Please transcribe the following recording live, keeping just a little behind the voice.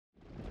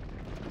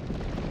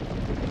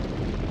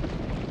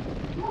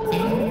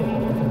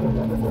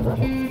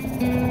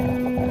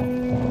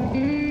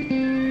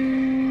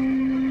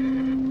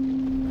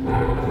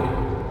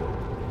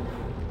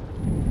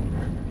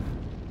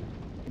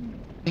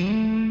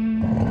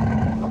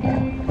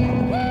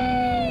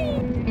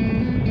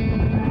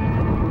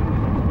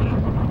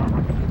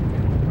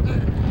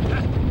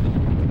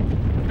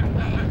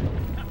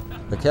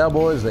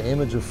cowboy is the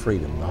image of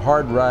freedom, the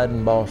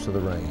hard-riding boss of the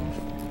range.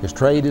 His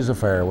trade is a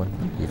fair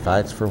one. He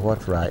fights for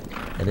what's right,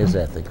 and his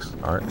ethics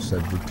aren't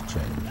subject to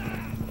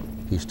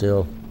change. He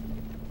still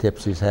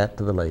tips his hat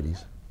to the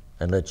ladies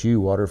and lets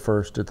you water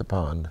first at the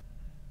pond.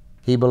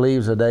 He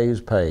believes a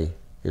day's pay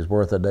is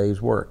worth a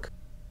day's work,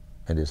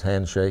 and his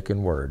handshake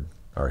and word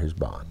are his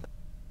bond.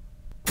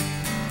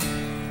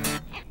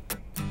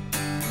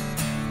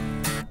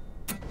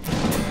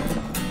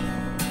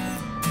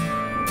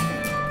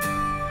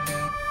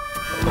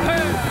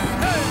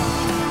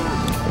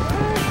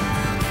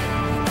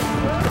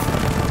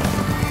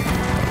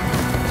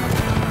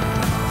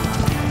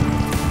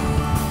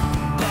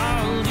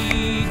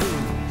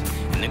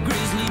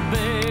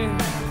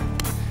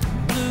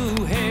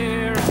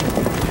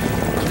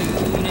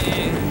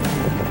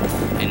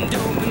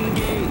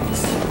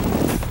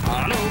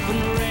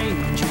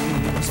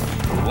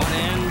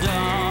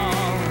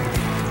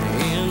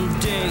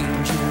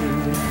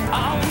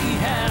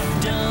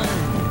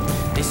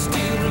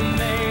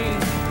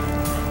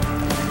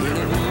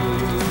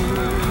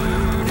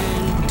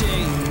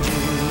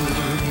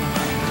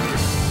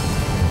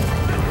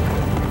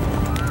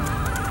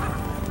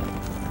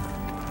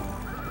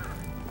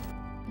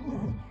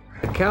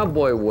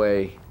 Cowboy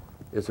way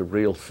is a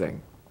real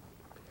thing.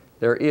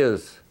 There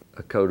is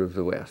a code of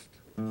the West.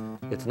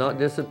 It's not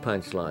just a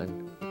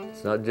punchline.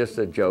 It's not just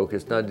a joke.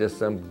 It's not just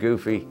some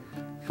goofy,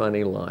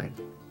 funny line.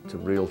 It's a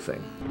real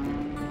thing.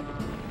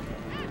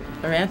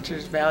 A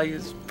rancher's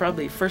values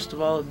probably, first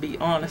of all, would be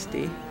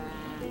honesty.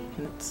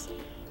 And it's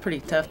pretty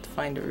tough to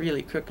find a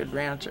really crooked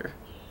rancher.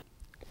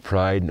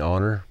 Pride and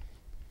honor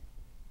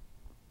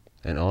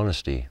and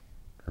honesty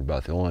are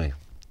about the only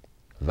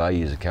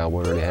values a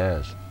cowboy really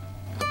has.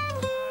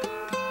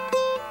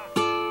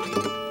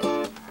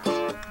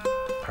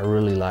 I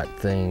really like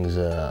things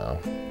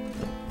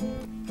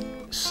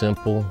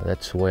simple.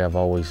 That's the way I've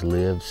always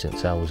lived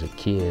since I was a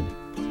kid.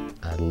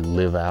 I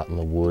live out in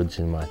the woods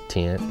in my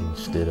tent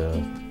instead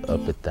of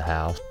up at the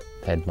house.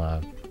 Had my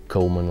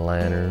Coleman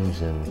lanterns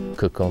and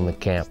cook on the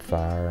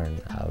campfire,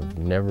 and I've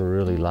never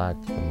really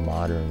liked the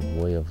modern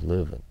way of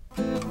living.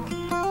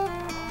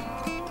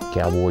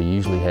 Cowboy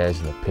usually has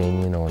an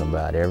opinion on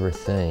about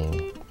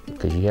everything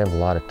because you have a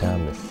lot of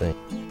time to think.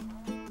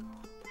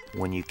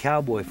 When you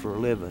cowboy for a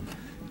living,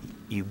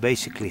 you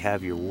basically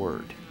have your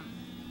word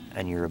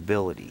and your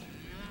ability.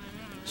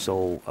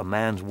 So a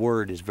man's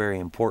word is very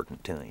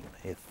important to him.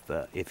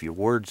 If your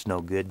word's no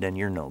good, then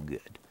you're no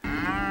good.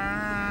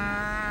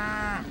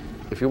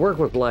 If you work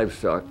with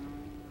livestock,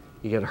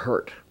 you get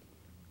hurt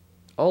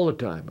all the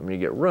time. I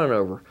mean, you get run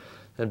over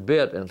and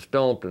bit and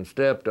stomped and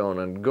stepped on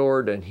and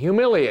gored and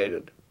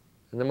humiliated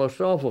in the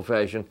most awful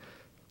fashion.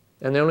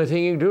 And the only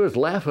thing you can do is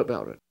laugh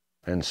about it.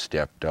 And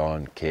stepped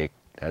on,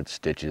 kicked, had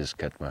stitches,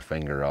 cut my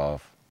finger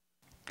off.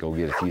 Go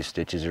get a few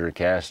stitches or a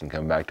cast and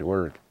come back to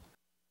work.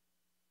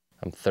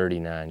 I'm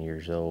 39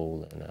 years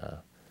old, and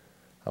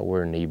I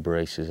wear knee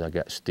braces. I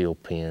got steel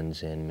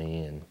pins in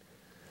me, and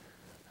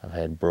I've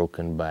had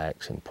broken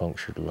backs and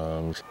punctured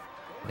lungs,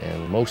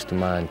 and most of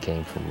mine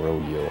came from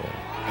rodeoing.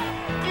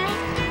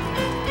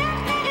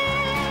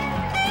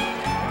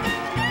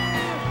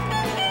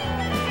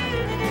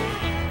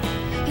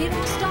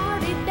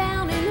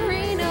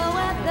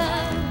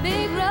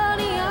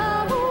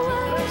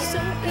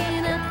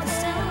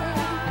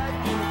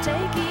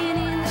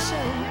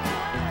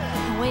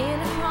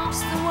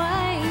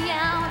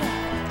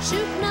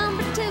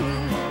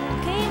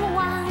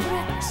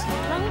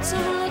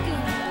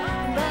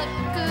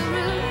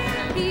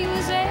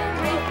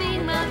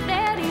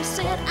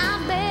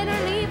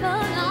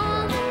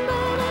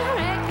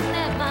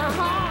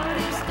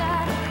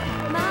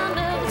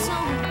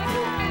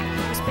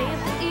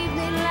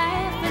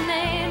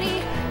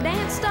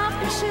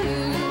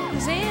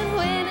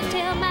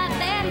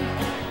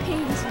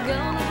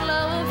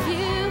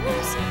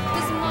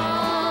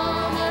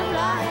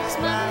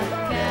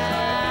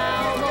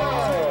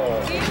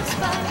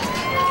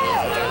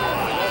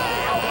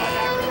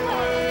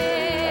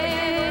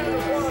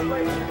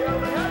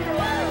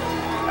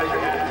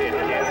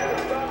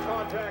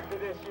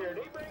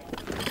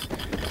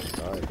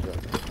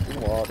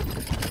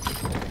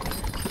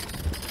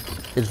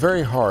 It's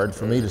very hard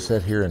for me to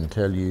sit here and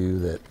tell you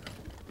that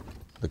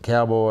the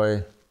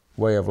cowboy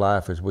way of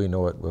life as we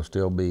know it will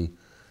still be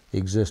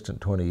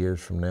existent 20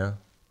 years from now.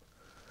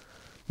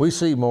 We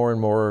see more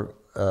and more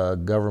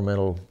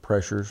governmental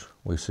pressures.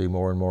 We see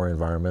more and more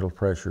environmental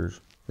pressures.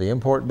 The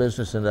import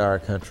business into our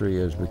country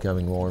is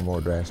becoming more and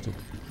more drastic.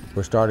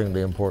 We're starting to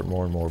import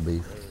more and more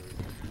beef.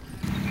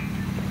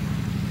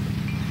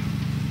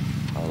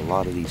 A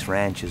lot of these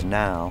ranches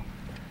now,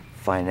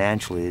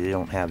 financially, they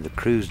don't have the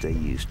crews they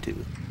used to.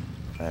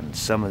 And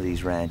some of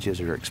these ranches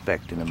are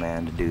expecting a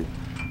man to do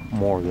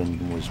more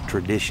than was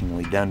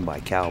traditionally done by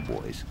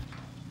cowboys.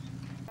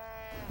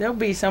 There'll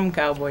be some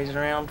cowboys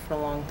around for a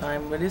long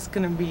time, but it's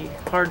going to be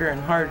harder and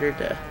harder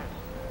to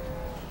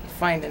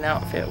find an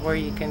outfit where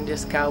you can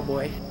just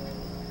cowboy.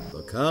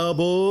 The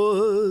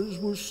cowboys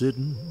were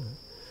sitting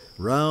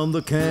round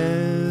the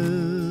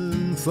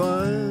campfire,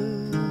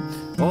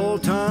 all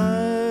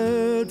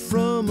tired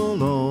from a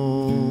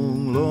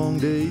long, long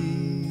day.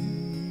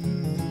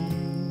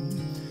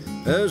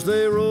 As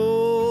they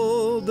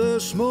rolled their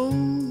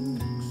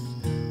smokes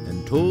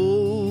and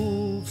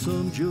told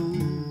some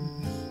jokes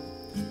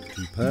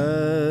to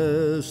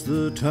pass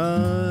the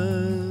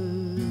time.